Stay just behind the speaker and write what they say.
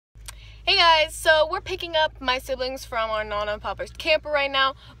Hey guys, so we're picking up my siblings from our Nana and Papa's camper right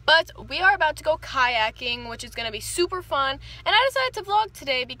now, but we are about to go kayaking, which is going to be super fun, and I decided to vlog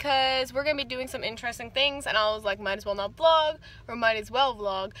today because we're going to be doing some interesting things, and I was like, might as well not vlog, or might as well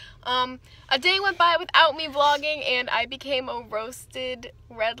vlog. A day went by without me vlogging, and I became a roasted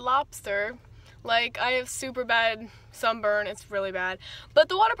red lobster. Like, I have super bad sunburn, it's really bad. But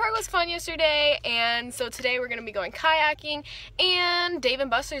the water park was fun yesterday, and so today we're gonna be going kayaking and Dave &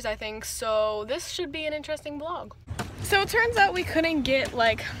 Buster's, I think, so this should be an interesting vlog. So it turns out we couldn't get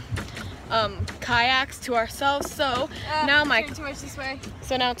like kayaks to ourselves, so now my turn too much this way.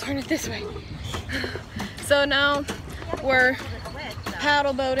 So now turn it this way. So now we're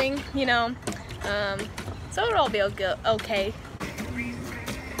paddle boating, you know, so it'll all be okay.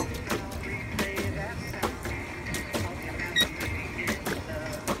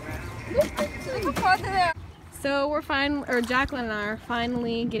 So we're Jacqueline and I are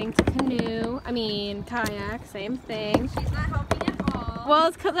finally getting to kayak, same thing. She's not helping at all. Well,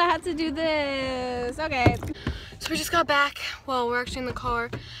 it's because I had to do this. Okay. So we just got back. Well, we're actually in the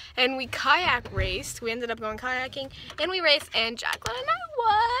car, and we kayak raced. We ended up going kayaking, and we raced, and Jacqueline and I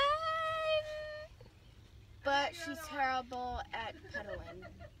won. But she's terrible at pedaling.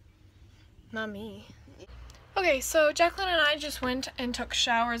 Not me. Okay, so Jacqueline and I just went and took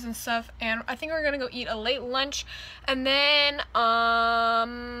showers and stuff, and I think we're gonna go eat a late lunch, and then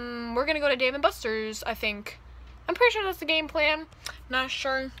we're gonna go to Dave & Buster's, I think. I'm pretty sure that's the game plan. Not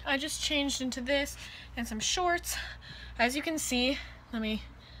sure. I just changed into this and some shorts. As you can see,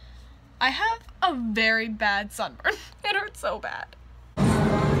 I have a very bad sunburn. It hurts so bad.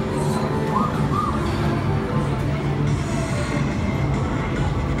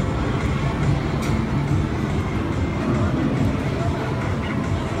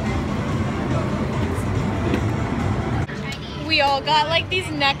 We all got like these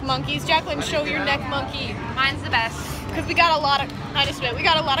neck monkeys. Jacqueline, show your neck monkey. Mine's the best. Because we got a lot of, we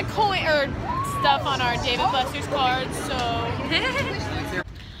got a lot of coin or stuff on our Dave & Buster's cards, so.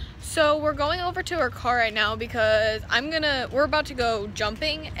 So we're going over to her car right now because we're about to go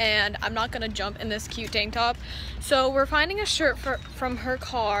jumping, and I'm not gonna jump in this cute tank top. So we're finding a shirt from her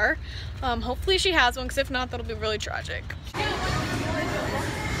car. Hopefully she has one, because if not, that'll be really tragic.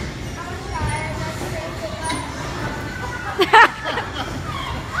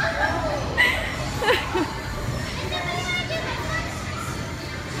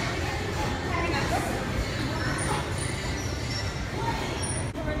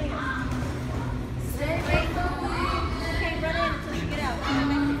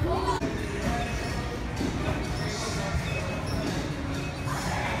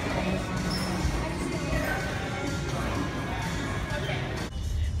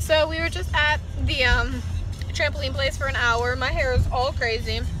 So we were just at the trampoline place for an hour. My hair is all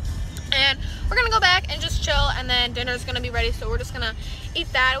crazy, and we're gonna go back and just chill, and then dinner's gonna be ready, so we're just gonna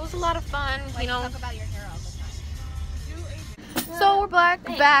eat that. It was a lot of fun, you know. Talk about your hair all the time. So we're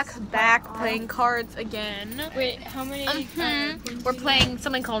back playing cards again. Wait, how many? We're playing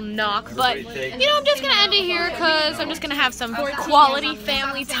something called Knock, but you know, I'm just gonna end it here because I'm just gonna have some quality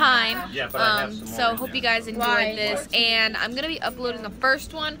family time. So hope you guys enjoyed this, and I'm gonna be uploading the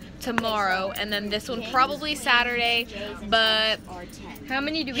first one tomorrow, and then this one probably Saturday. But How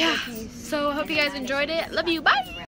many do we yeah, so I hope you guys enjoyed it. Love you. Bye.